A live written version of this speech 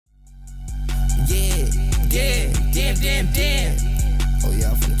damn. Oh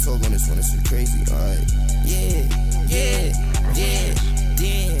yeah, I'm finna talk on this one, it's crazy, alright. Yeah, damn.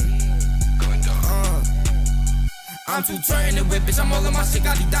 I'm too turning the whip, bitch, I'm all in my shit,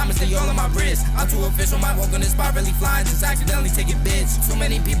 got these diamonds, they all on my wrist. I'm too official, my walk on this spot really flying, just accidentally take it, bitch. Too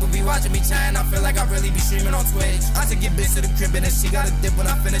many people be watching me chatting, I feel like I really be streaming on Twitch. I took your bitch to the crib and then she got a dip when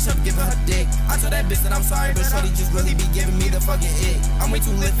I finish up giving her dick. I told that bitch that I'm sorry, but shorty just really be giving me the fucking ick. I'm way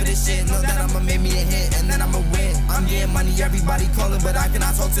too lit for this shit, know that I'ma make me a hit and then I'ma win. I'm getting money, everybody calling, but I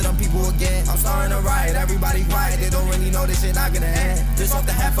cannot talk to them people again. I'm starting to riot, everybody quiet, they don't really know this shit not gonna end. Just off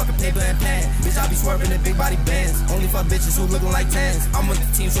the hat, fucking paper and pen. Bitch, I be swerving in big body bands. Only for bitches who looking like 10s. I'm with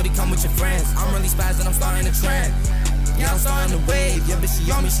the team, so they come with your friends. I'm really spazzing, I'm starting to trend. Yeah, I'm starting to wave. Yeah, bitch,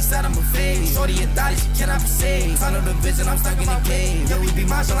 she on me, she said I'm a fade. Shorty and thotty, she cannot be saved. Tunnel the vision, I'm stuck in the cave. Yeah, we be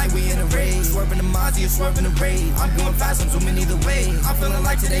marching like we in a race. Swerving the Mozzie, swerving the rave. I'm going fast, I'm zooming either way. I'm feeling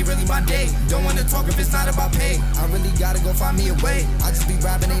like today really my day. Don't wanna talk if it's not about pay. I really gotta go find me a way. I just be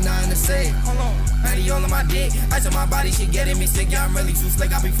rapping, ain't nothing to say. Hold on, Matty all on my dick. Ice on my body, shit getting me sick. Yeah, I'm really too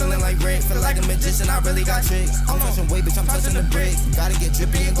slick, I be feeling like Rick. Feel like a magician, I really got tricks. I'm touching weight, bitch, I'm touching the bricks. Gotta get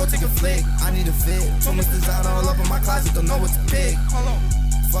drippy and go take a flick. I need a fit. Too much design all up in my closet, don't know what to pick. Hold on.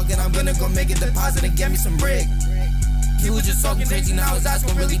 Fuck it, I'm gonna go make a deposit and get me some brick. He was just talking crazy, now his ass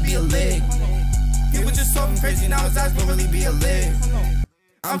gon' really be a lick. He was just talking crazy, now his ass gon' really be a lick.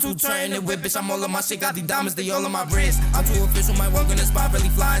 I'm too turning the whip, bitch, I'm all on my shit, got these diamonds, they all on my wrist. I'm too official, my walk on the spot really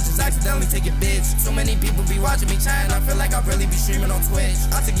flying, just accidentally take it, bitch. So many people be watching me chatting, I feel like I really be streaming on Twitch.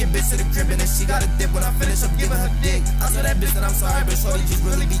 I took your bitch to the crib and then she got a dip when I finish up giving her dick. I told that bitch that I'm sorry, but shorty just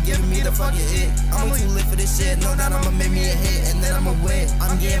really be giving me the fucking ick. I'm too lit for this shit, know that I'ma make me a hit and then I'ma win.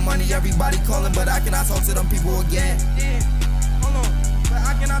 I'm getting money, everybody calling, but I cannot talk to them people again. Damn, hold on, but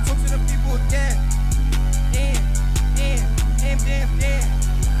I cannot talk to them people again. Damn.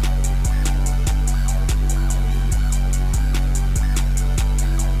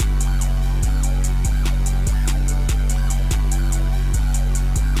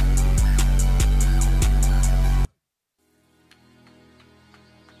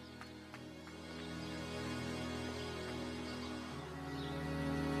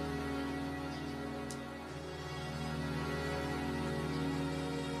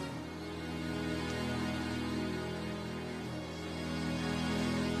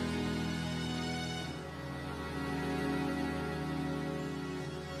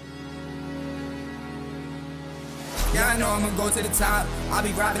 Yeah, I know I'ma go to the top. I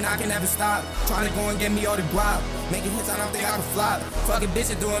be rapping, I can never stop. Trying to go and get me all the guap. Making hits, I don't think I can flop. Fucking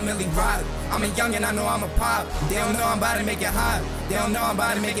bitches doing Millie rock. I'm a youngin', I know I'm a pop. They don't know I'm about to make it hot. They don't know I'm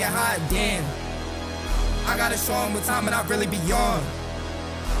about to make it hot. Damn. I gotta show them what time and I really be on.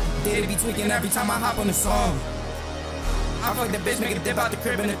 They be tweaking every time I hop on the song. I fuck the bitch, make a dip out the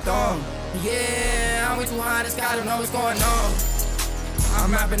crib in the thong. Yeah, I'm way too high in the sky, don't know what's going on.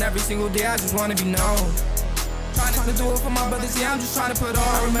 I'm rapping every single day, I just wanna be known. Trying to do it for my brothers, yeah, I'm just trying to put on.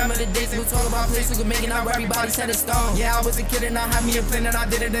 I remember the days we talk about places we making out everybody set in stone. Yeah, I was a kid and I had me a plan and I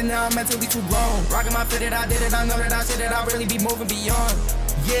did it and now I'm mentally too grown. Rocking my fitted, I did it, I know that I said that I really be moving beyond.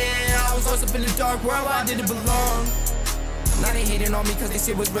 Yeah, I was lost up in the dark world where I didn't belong. Now they hating on me cause they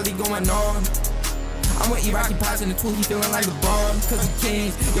see what's really going on. I'm with Iraqi pots in the tool, he feeling like a bomb. Cause we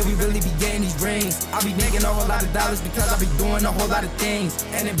kings, yeah, we really be getting these rings. I be making a whole lot of dollars because I be doing a whole lot of things.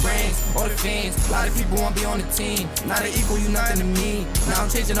 And it brings all the things. A lot of people won't be on the team. Now they equal, you nothing to me. Now I'm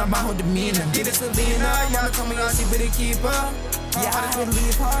changing up my whole demeanor. Get it Selena, y'all told me y'all she better keep her. Yeah, I didn't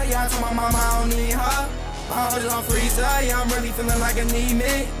leave her, yeah, I told my mama I don't need her. My heart is on freezer, yeah, I'm really feeling like I need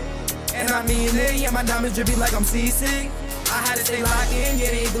me. And I mean it, yeah, my diamonds drippy like I'm seasick. I had to stay locked in,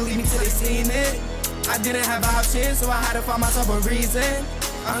 yeah, they ain't believe me till they seen it. I didn't have options, so I had to find myself a reason.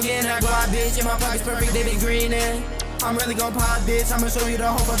 I'm getting that guap, bitch, and my pockets perfect, they be greening. I'm really gon' pop, bitch, I'ma show you the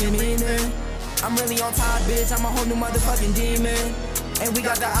whole fucking meaning. I'm really on top, bitch, I'm a whole new motherfucking demon. And we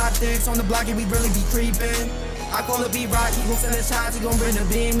got the optics on the block and we really be creeping. I call it B-Rock, he gon' send the shots, he gon' bring the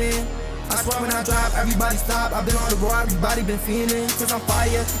beam in. I swear when I drop, everybody stop. I've been on the road, everybody been feeling. Cause I'm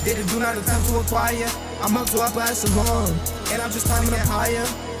fire, they do not attempt to acquire. I'm up to upper echelon, and I'm just climbing up higher.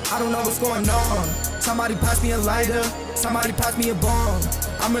 I don't know what's going on. Somebody pass me a lighter, somebody pass me a bomb.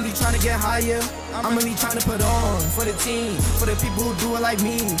 I'm really trying to get higher, I'm really trying to put on. For the team, for the people who do it like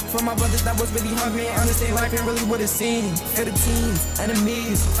me. For my brothers that was really hungry and understand life ain't really what it seems. For the teams,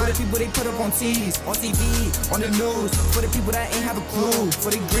 enemies, for the people they put up on T's, on TV, on the news. For the people that ain't have a clue. For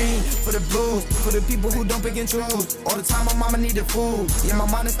the green, for the blues, for the people who don't pick and choose. All the time my mama needed food, yeah, my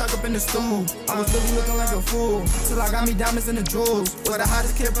mind is stuck up in the stool. I was really looking like a fool, till I got me diamonds in the jewels. Was the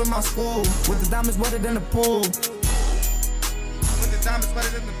hottest kid from my school, with the diamonds wetter than the pool. With the diamonds wetter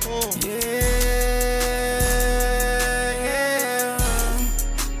than the pool. Yeah,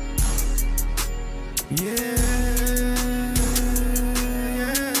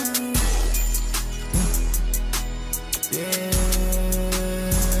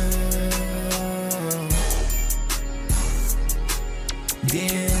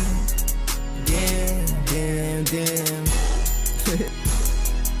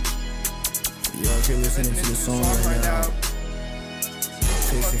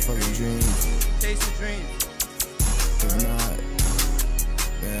 chasing fucking dreams. Chasing dreams. If not,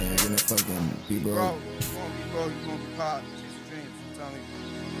 man, you're gonna fucking be broke. Bro, you won't be broke, you won't be popped. Chasing dreams, I'm telling you.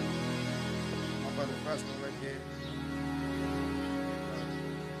 My brother Fresco right here.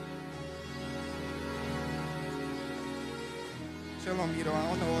 Chill on me though, I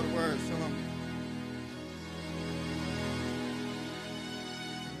don't know all the words, chill on me.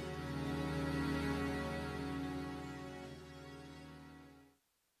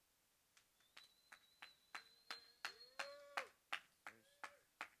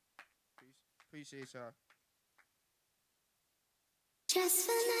 Appreciate y'all. Just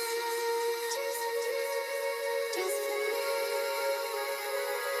for now. Just for now.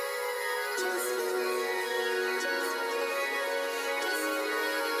 Just for now.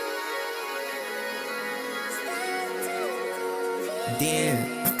 Damn.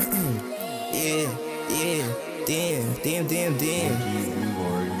 Damn.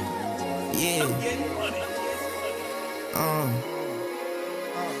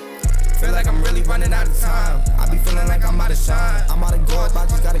 Feel like I'm really running out of time. I be feeling like I'm out of shine. I'm out of God, I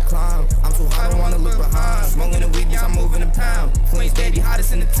just gotta climb. I'm too hot, I don't wanna look behind. Smoking the weed, I'm moving a pound. Queens, baby,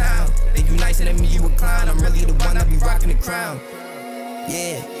 hottest in the town. Think you nicer than me, you recline. I'm really the one that be rocking the crown.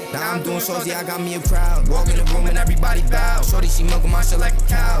 Yeah, now I'm doing shows, yeah, I got me a crowd. Walk in the room and everybody bow. Shorty, she milking my shit like a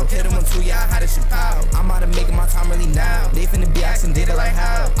cow. Hit him on two, yeah, I had a Chappelle. I'm out of making my time really now. They finna be asking, did it like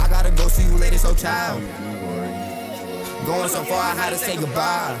how? I gotta go, see you later, so child. Going so far, I had to say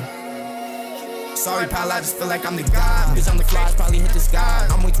goodbye. Sorry, pal, I just feel like I'm the guy. Bitch, I'm the flies, probably hit the sky.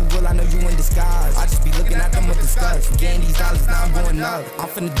 I'm way too real, I know you in disguise. I just be looking at them with disgust. Getting these dollars, now I'm going up. I'm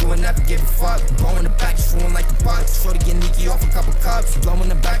finna do it, never give a fuck. Blow in the back, screwing like the bucks. Shorty get Nikki off a couple cups. Blow in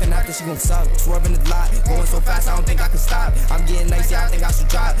the back, and after she gon' suck. Swerving the lot, going so fast, I don't think I can stop. I'm getting nice, yeah, I think I should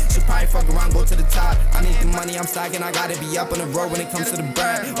drop. Should probably fuck around, go to the top. I need the money, I'm stacking, I gotta be up on the road when it comes to the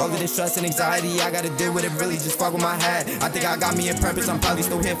bread. All of this stress and anxiety, I gotta deal with it, really just fuck with my head. I think I got me a purpose, I'm probably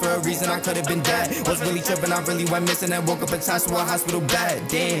still here for a reason, I could've been dead. Was really tripping, I really went missing and woke up attached to a hospital bed.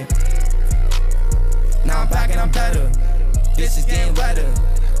 Damn. Now I'm back and I'm better. This is getting wetter.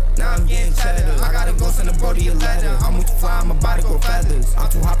 Now I'm getting cheddar. I gotta go send a brody a letter. I'm with the fly, I'm about to go feathers. I'm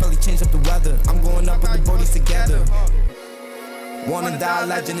too hot, probably change up the weather. I'm going up with the brodies together. Wanna die a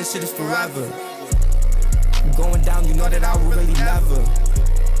legend, this shit is forever. I'm going down, you know that I will really never.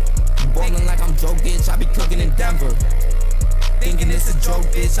 Ballin' like I'm Joe, bitch, I be cooking in Denver. Thinking it's a joke,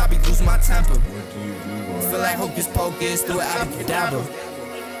 bitch, I be losing my temper. Feel like hocus pocus, do it abracadabra.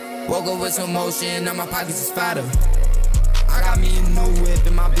 Woke up with some motion, now my pockets is fatter. I got me a new whip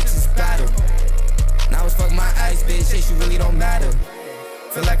and my bitch is better. Now it's fuck my ex, bitch, shit, she really don't matter.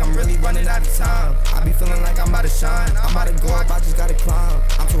 Feel like I'm really running out of time. I be feeling like I'm about to shine. I'm about to go up, I just gotta climb.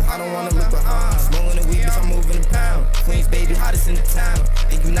 I'm too hot, I don't wanna look behind. Smoking the weed, bitch, I'm moving a pound. Queens, baby, hottest in the town.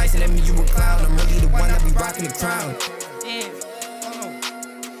 Think you nicer than me, you a clown. I'm really the one that be rocking the crown. Damn.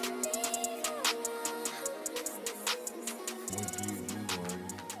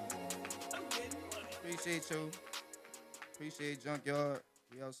 Appreciate you. Appreciate Junkyard.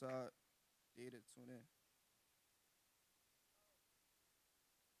 We outside. Data, tune in.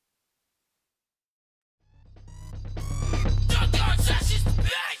 Junkyard sessions,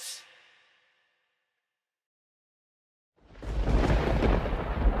 bitch!